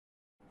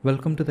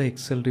Welcome to the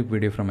Excel tip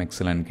video from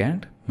Excel and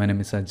CAD. My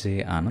name is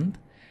Ajay Anand.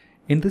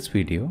 In this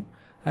video,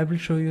 I will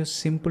show you a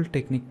simple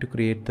technique to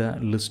create the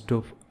list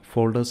of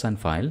folders and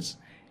files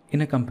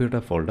in a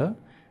computer folder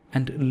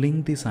and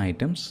link these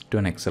items to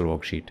an Excel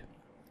worksheet.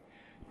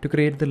 To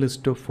create the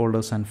list of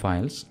folders and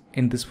files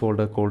in this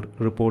folder called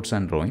Reports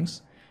and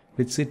Drawings,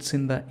 which sits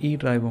in the E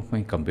drive of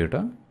my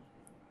computer,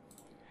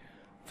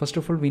 first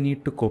of all, we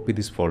need to copy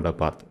this folder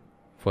path.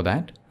 For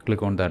that,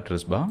 click on the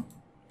address bar,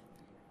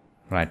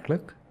 right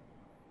click,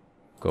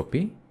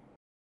 copy.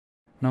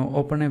 Now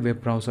open a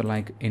web browser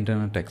like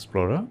Internet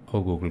Explorer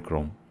or Google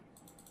Chrome.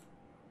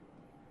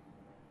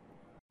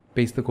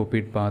 Paste the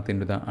copied path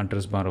into the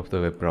address bar of the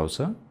web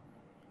browser,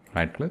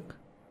 right click,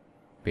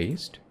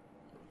 paste,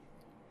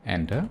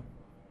 enter.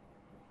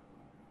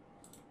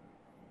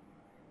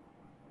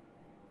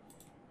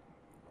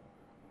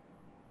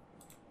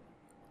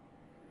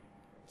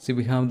 See,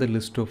 we have the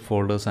list of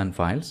folders and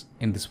files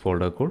in this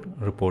folder called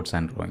Reports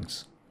and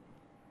Drawings.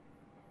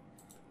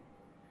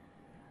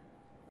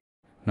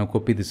 Now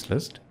copy this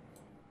list.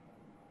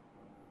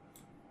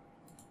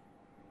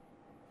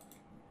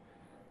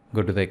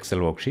 Go to the Excel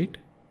worksheet.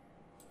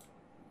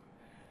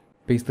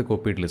 Paste the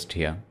copied list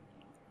here.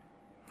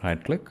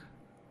 Right click,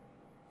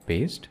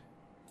 paste.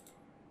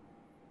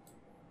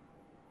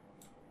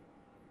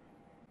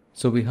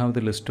 So we have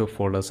the list of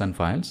folders and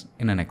files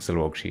in an Excel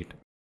worksheet.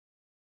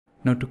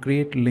 Now to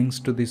create links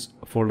to these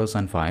folders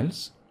and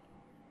files,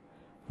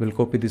 we'll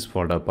copy this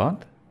folder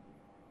path.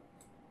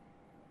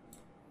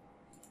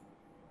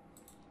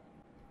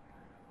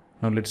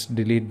 Now let's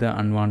delete the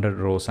unwanted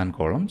rows and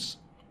columns.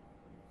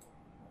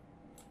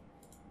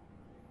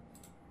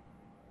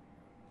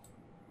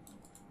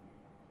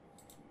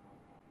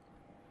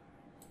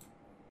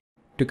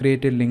 To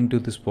create a link to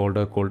this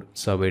folder called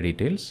Survey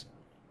Details,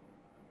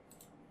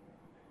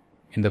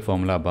 in the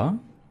formula bar,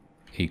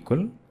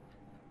 equal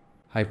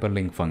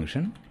hyperlink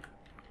function,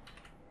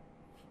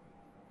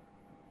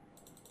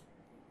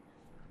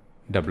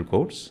 double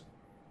quotes,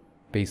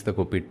 paste the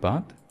copied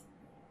path,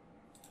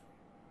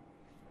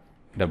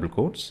 double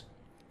quotes,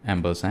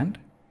 ampersand,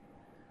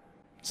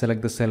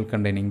 select the cell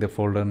containing the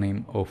folder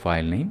name or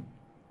file name,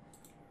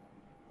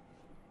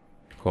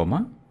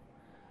 comma,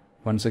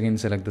 once again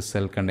select the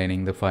cell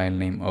containing the file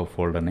name or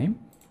folder name,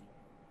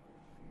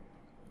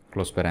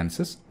 close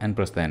parenthesis and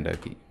press the enter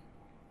key.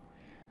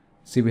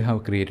 See, we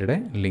have created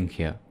a link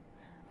here,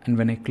 and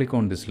when I click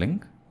on this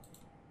link,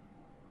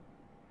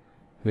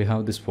 we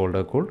have this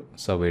folder called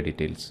Survey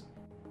Details.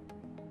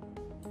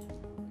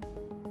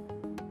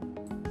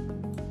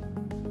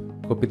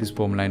 Copy this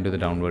formula into the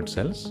downward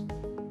cells.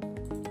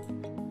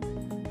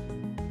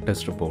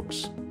 Test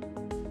reports.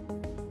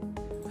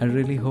 I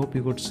really hope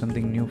you got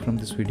something new from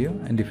this video,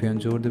 and if you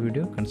enjoyed the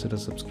video, consider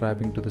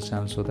subscribing to the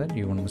channel so that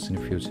you won't miss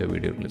any future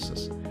video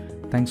releases.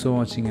 Thanks for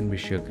watching and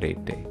wish you a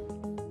great day.